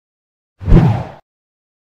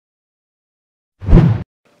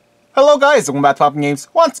Hello guys, welcome back to POPnGAMES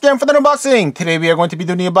once again for the unboxing. Today we are going to be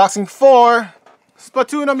doing the unboxing for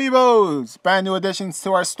Splatoon Amiibos. Brand new additions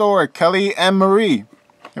to our store, Callie and Marie.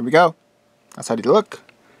 Here we go. That's how they look.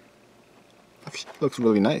 Looks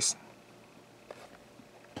really nice.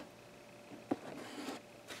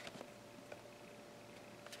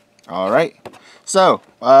 Alright, so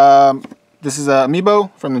this is an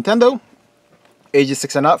Amiibo from Nintendo. Ages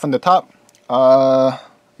 6 and up from the top.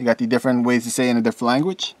 You got the different ways to say it in a different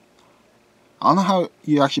language. I don't know how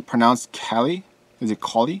you actually pronounce Callie. Is it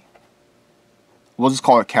Callie? We'll just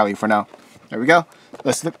call it Callie for now. There we go.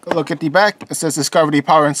 Let's look at the back. It says discover the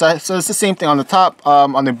power inside. So it's the same thing on the top.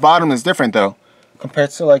 On the bottom is different though,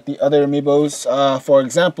 compared to like the other Amiibos. For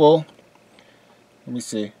example, let me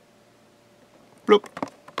see. Bloop.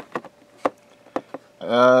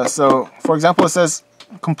 So for example, it says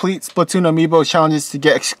complete Splatoon Amiibo challenges to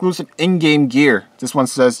get exclusive in-game gear. This one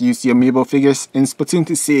says use the Amiibo figures in Splatoon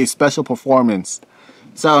to see a special performance.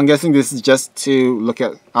 So I'm guessing this is just to look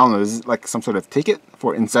at, I don't know, this is like some sort of ticket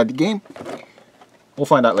for inside the game. We'll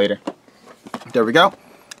find out later. There we go.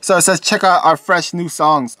 So it says check out our fresh new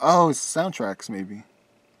songs. Oh, it's soundtracks maybe.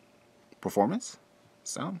 Performance?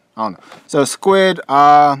 Sound? I don't know. So Squid,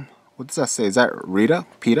 what does that say? Is that Rita?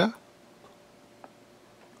 Peta?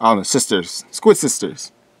 I don't know, sisters. Squid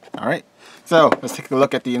sisters. Alright. So, let's take a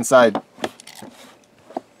look at the inside.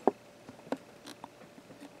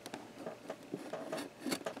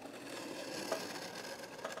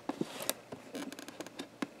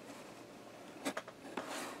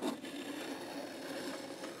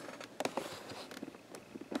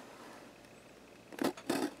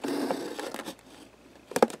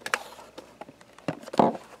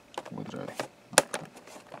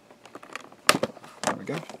 There we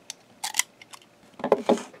go.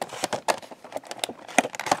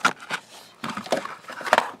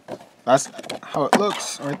 That's how it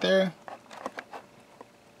looks right there.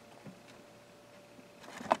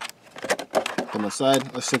 On the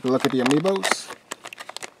side, let's take a look at the Amiibos.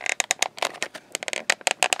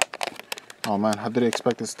 Oh man, how did I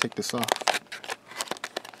expect us to take this off?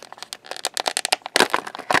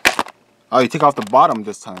 Oh, you take off the bottom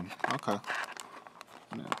this time. Okay.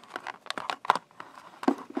 Yeah.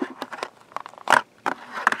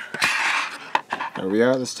 There we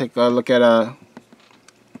are. Let's take a look at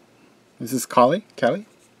this is Callie? Callie?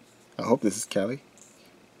 I hope this is Callie.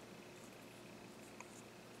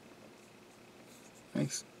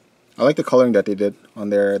 Nice. I like the coloring that they did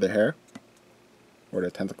on their hair. Or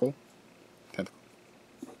their tentacle.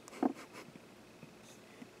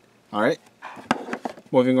 Alright.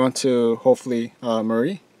 Moving on to, hopefully,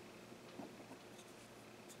 Marie.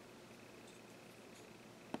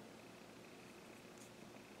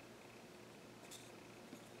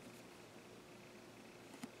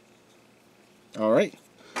 Alright,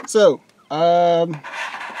 so that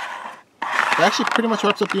actually pretty much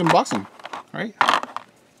wraps up the unboxing, right?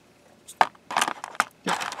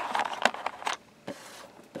 Yep.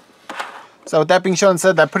 So with that being shown and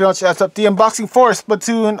said, that pretty much wraps up the unboxing for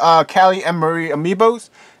Splatoon, Callie and Marie Amiibos.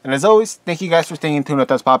 And as always, thank you guys for staying in tune with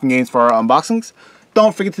us POPnGAMES for our unboxings.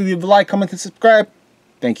 Don't forget to leave a like, comment, and subscribe.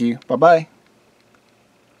 Thank you. Bye-bye.